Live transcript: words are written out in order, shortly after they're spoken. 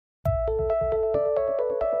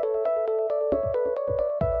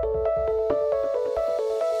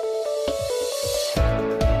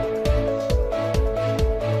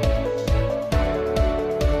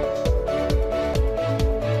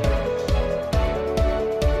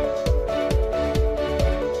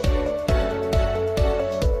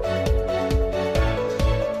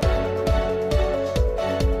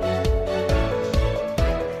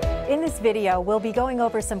video, we'll be going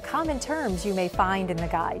over some common terms you may find in the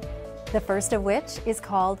guide. The first of which is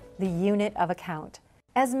called the unit of account.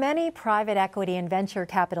 As many private equity and venture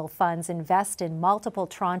capital funds invest in multiple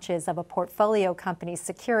tranches of a portfolio company's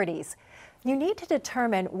securities, you need to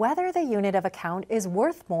determine whether the unit of account is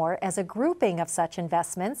worth more as a grouping of such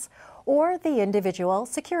investments or the individual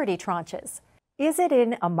security tranches. Is it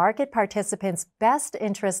in a market participant's best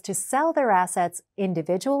interest to sell their assets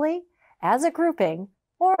individually, as a grouping,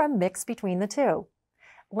 or a mix between the two?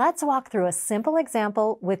 Let's walk through a simple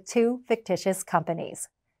example with two fictitious companies,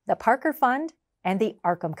 the Parker Fund and the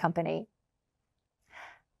Arkham Company.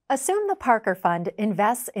 Assume the Parker Fund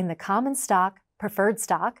invests in the common stock, preferred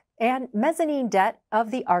stock, and mezzanine debt of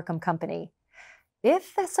the Arkham Company.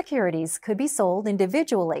 If the securities could be sold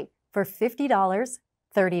individually for $50,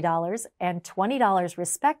 $30, and $20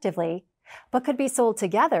 respectively, but could be sold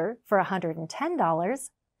together for $110,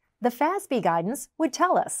 the FASB guidance would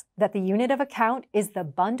tell us that the unit of account is the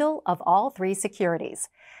bundle of all three securities,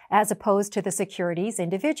 as opposed to the securities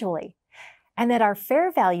individually, and that our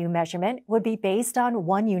fair value measurement would be based on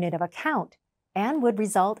one unit of account and would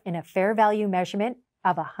result in a fair value measurement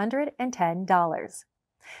of $110.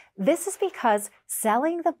 This is because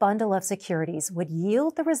selling the bundle of securities would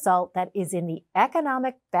yield the result that is in the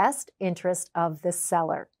economic best interest of the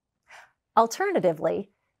seller.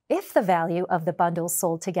 Alternatively, if the value of the bundles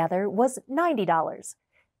sold together was $90,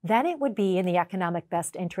 then it would be in the economic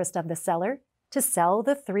best interest of the seller to sell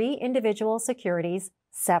the three individual securities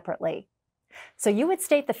separately. So you would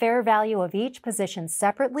state the fair value of each position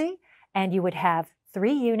separately, and you would have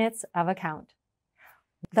 3 units of account.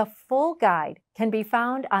 The full guide can be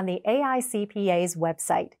found on the AICPA's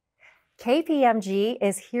website. KPMG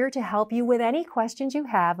is here to help you with any questions you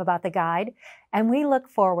have about the guide, and we look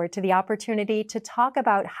forward to the opportunity to talk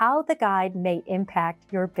about how the guide may impact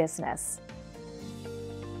your business.